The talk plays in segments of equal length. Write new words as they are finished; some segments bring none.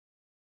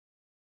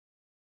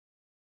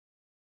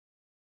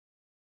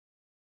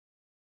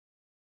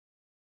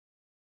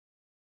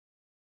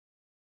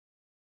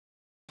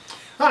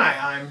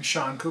Hi, I'm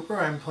Sean Cooper.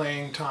 I'm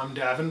playing Tom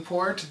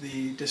Davenport,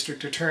 the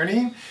district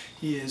attorney.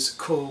 He is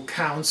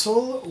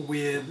co-counsel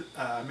with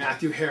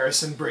Matthew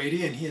Harrison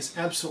Brady, and he is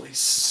absolutely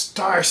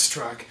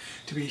starstruck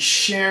to be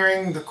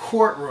sharing the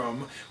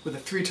courtroom with a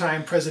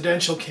three-time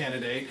presidential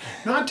candidate,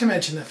 not to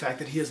mention the fact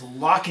that he is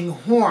locking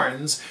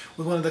horns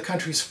with one of the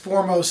country's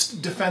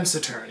foremost defense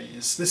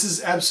attorneys. This is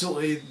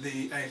absolutely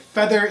a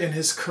feather in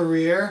his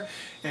career,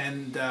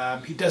 and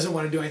he doesn't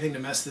want to do anything to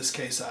mess this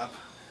case up.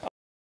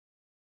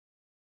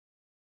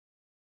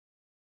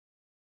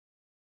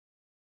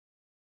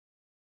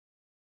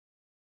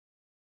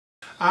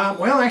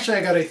 Well, actually,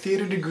 I got a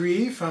theater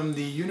degree from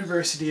the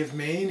University of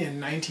Maine in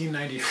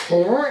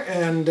 1994,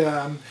 and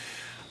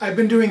I've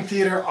been doing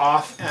theater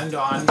off and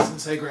on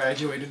since I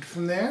graduated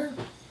from there.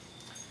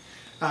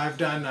 I've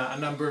done a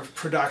number of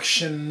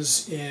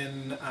productions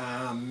in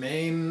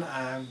Maine.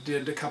 I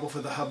did a couple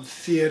for the Hub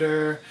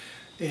Theater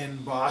in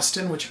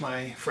Boston, which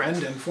my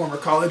friend and former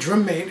college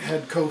roommate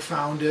had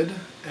co-founded,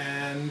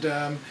 and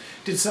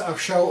did a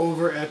show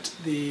over at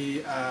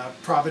the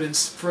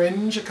Providence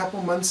Fringe a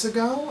couple months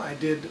ago. I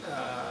did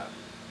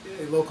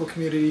a local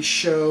community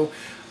show,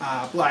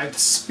 Blithe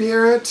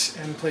Spirit,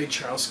 and played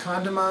Charles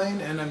Condamine,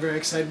 and I'm very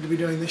excited to be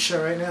doing this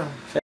show right now.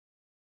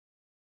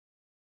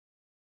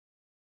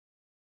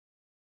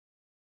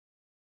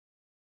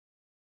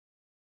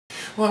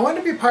 Well, I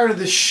wanted to be part of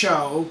this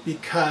show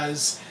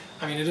because,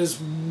 I mean, it is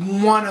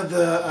one of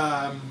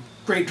the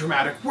great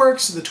dramatic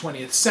works of the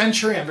 20th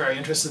century. I'm very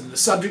interested in the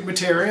subject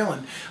material,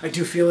 and I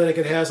do feel like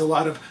it has a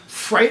lot of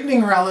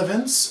frightening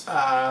relevance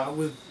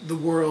with the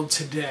world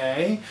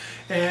today.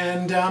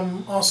 And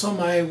also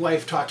my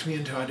wife talked me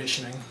into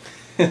auditioning.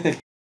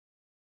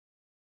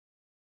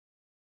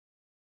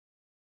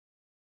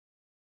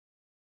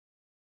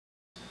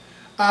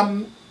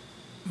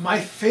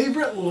 My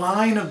favorite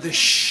line of the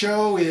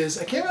show is,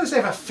 I can't really say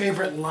I have a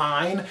favorite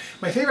line.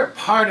 My favorite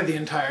part of the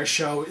entire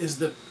show is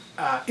the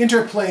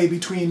interplay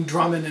between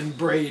Drummond and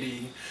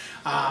Brady.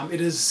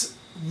 It is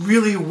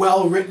really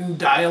well-written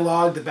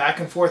dialogue. The back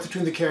and forth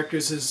between the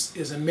characters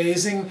is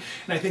amazing,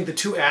 and I think the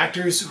two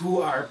actors who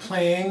are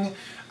playing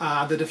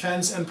the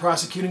defense and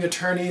prosecuting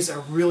attorneys are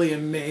really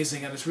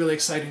amazing, and it's really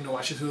exciting to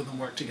watch the two of them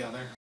work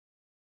together.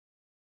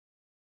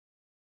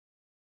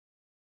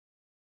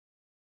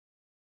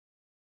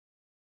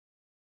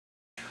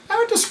 I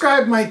would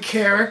describe my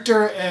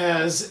character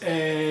as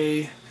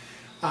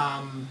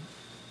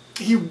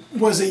he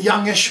was a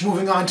youngish,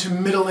 moving on to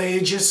middle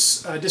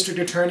ages district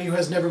attorney who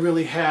has never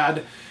really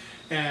had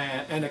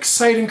an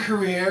exciting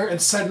career,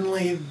 and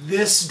suddenly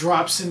this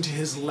drops into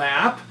his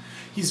lap.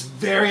 He's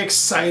very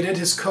excited.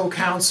 His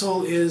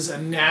co-counsel is a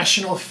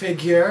national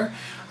figure.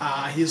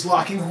 He's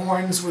locking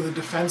horns with a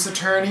defense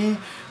attorney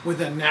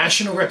with a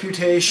national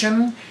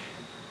reputation.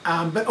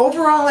 But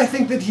overall, I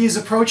think that he's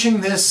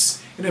approaching this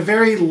in a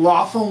very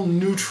lawful,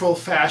 neutral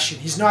fashion.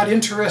 He's not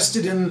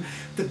interested in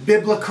the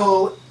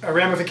biblical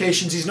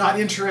ramifications. He's not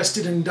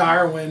interested in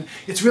Darwin.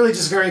 It's really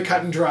just very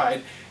cut and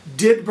dried.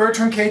 Did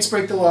Bertram Cates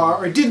break the law,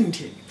 or didn't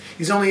he?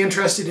 He's only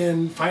interested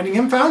in finding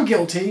him found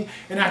guilty,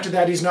 and after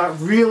that he's not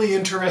really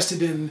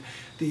interested in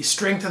the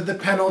strength of the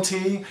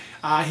penalty.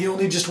 He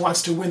only just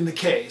wants to win the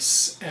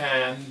case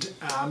and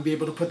be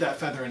able to put that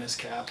feather in his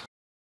cap.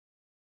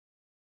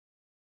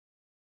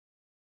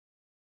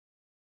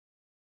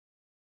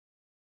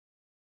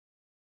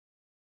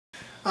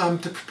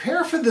 To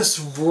prepare for this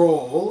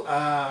role,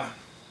 I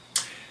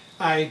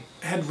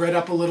had read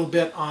up a little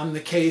bit on the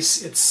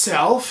case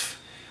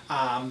itself.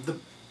 The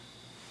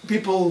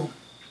people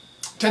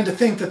tend to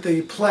think that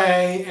the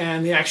play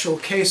and the actual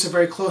case are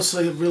very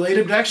closely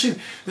related, but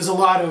actually there's a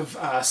lot of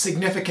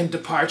significant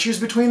departures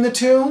between the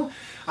two.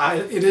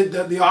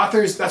 The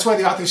authors, that's why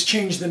the authors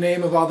changed the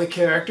name of all the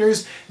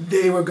characters.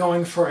 They were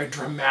going for a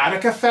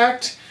dramatic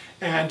effect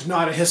and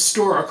not a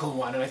historical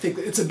one, and I think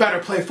it's a better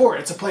play for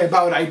it. It's a play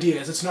about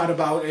ideas. It's not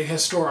about a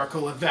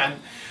historical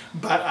event,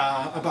 but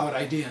about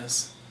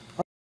ideas.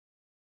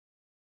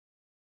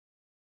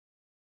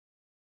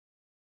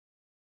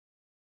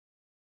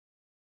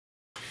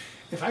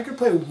 If I could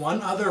play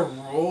one other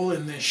role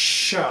in this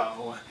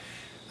show,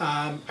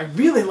 I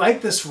really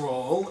like this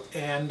role,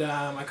 and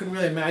I couldn't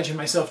really imagine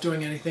myself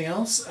doing anything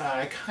else.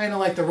 I kind of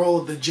like the role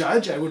of the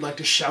judge. I would like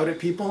to shout at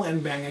people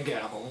and bang a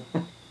gavel.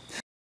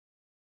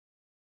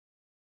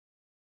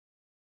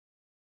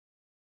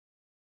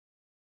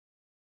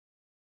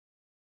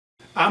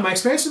 My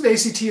experience with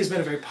ACT has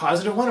been a very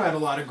positive one. I've had a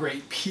lot of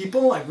great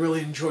people. I've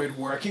really enjoyed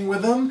working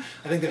with them.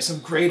 I think there's some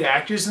great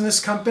actors in this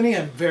company.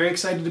 I'm very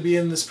excited to be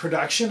in this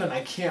production, and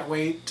I can't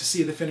wait to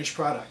see the finished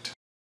product.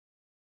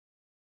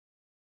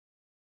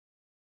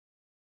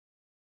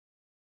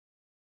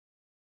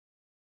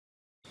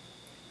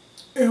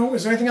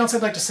 Is there anything else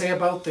I'd like to say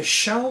about the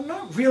show?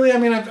 Not really. I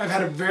mean, I've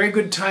had a very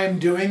good time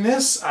doing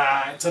this.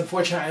 It's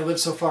unfortunate I live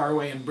so far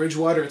away in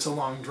Bridgewater. It's a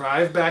long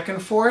drive back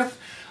and forth.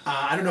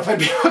 I don't know if I'd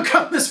be able to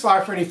come this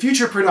far for any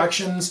future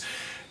productions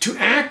to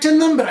act in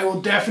them, but I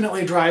will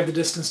definitely drive the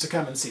distance to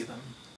come and see them.